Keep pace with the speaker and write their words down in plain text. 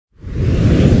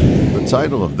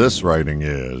title of this writing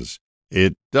is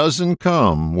It Doesn't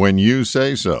Come When You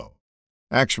Say So.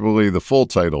 Actually, the full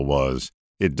title was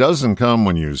It Doesn't Come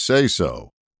When You Say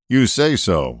So. You say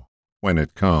so when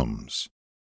it comes.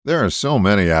 There are so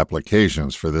many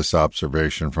applications for this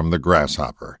observation from the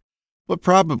grasshopper, but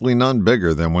probably none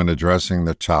bigger than when addressing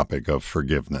the topic of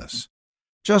forgiveness.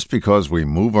 Just because we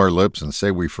move our lips and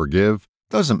say we forgive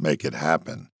doesn't make it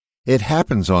happen. It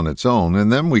happens on its own,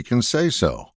 and then we can say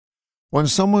so. When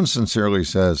someone sincerely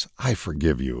says, I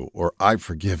forgive you, or I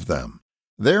forgive them,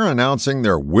 they're announcing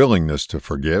their willingness to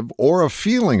forgive or a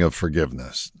feeling of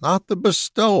forgiveness, not the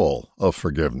bestowal of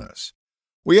forgiveness.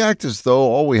 We act as though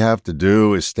all we have to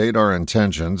do is state our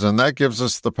intentions, and that gives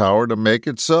us the power to make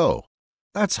it so.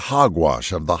 That's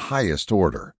hogwash of the highest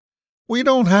order. We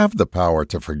don't have the power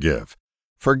to forgive.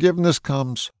 Forgiveness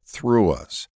comes through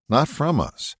us, not from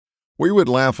us. We would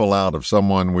laugh aloud if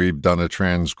someone we've done a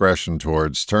transgression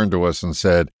towards turned to us and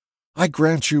said, I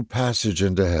grant you passage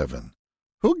into heaven.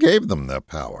 Who gave them that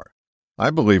power? I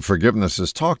believe forgiveness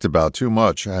is talked about too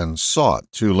much and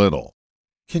sought too little.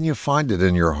 Can you find it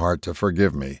in your heart to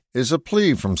forgive me? Is a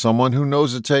plea from someone who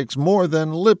knows it takes more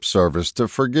than lip service to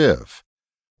forgive.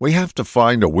 We have to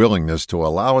find a willingness to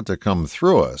allow it to come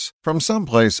through us from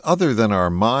someplace other than our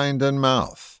mind and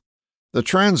mouth. The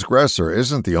transgressor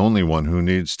isn't the only one who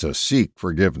needs to seek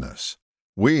forgiveness.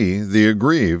 We, the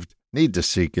aggrieved, need to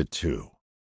seek it too.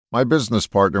 My business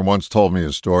partner once told me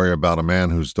a story about a man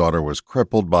whose daughter was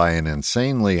crippled by an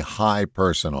insanely high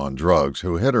person on drugs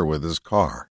who hit her with his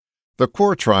car. The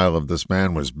court trial of this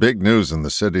man was big news in the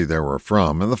city they were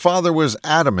from, and the father was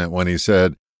adamant when he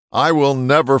said, I will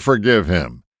never forgive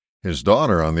him. His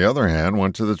daughter, on the other hand,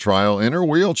 went to the trial in her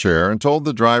wheelchair and told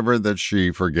the driver that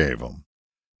she forgave him.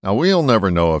 Now, we'll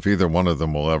never know if either one of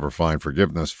them will ever find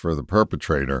forgiveness for the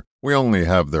perpetrator. We only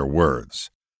have their words.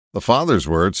 The father's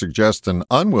words suggest an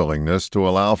unwillingness to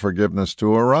allow forgiveness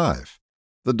to arrive.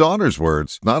 The daughter's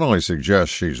words not only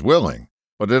suggest she's willing,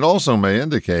 but it also may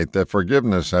indicate that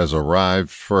forgiveness has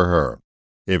arrived for her.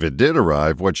 If it did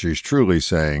arrive, what she's truly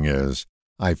saying is,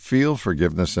 I feel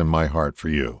forgiveness in my heart for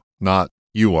you, not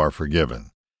you are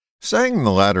forgiven. Saying the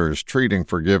latter is treating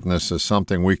forgiveness as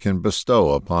something we can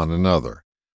bestow upon another.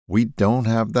 We don't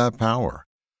have that power.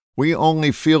 We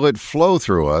only feel it flow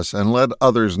through us and let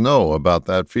others know about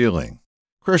that feeling.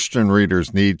 Christian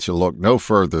readers need to look no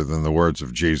further than the words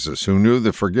of Jesus, who knew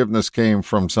that forgiveness came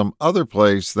from some other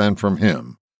place than from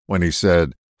him, when he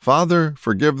said, Father,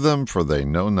 forgive them, for they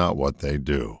know not what they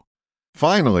do.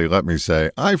 Finally, let me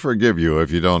say, I forgive you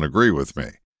if you don't agree with me.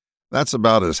 That's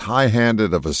about as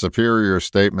high-handed of a superior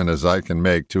statement as I can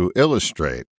make to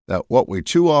illustrate that what we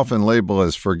too often label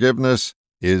as forgiveness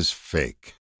is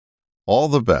fake. All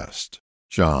the best,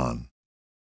 John.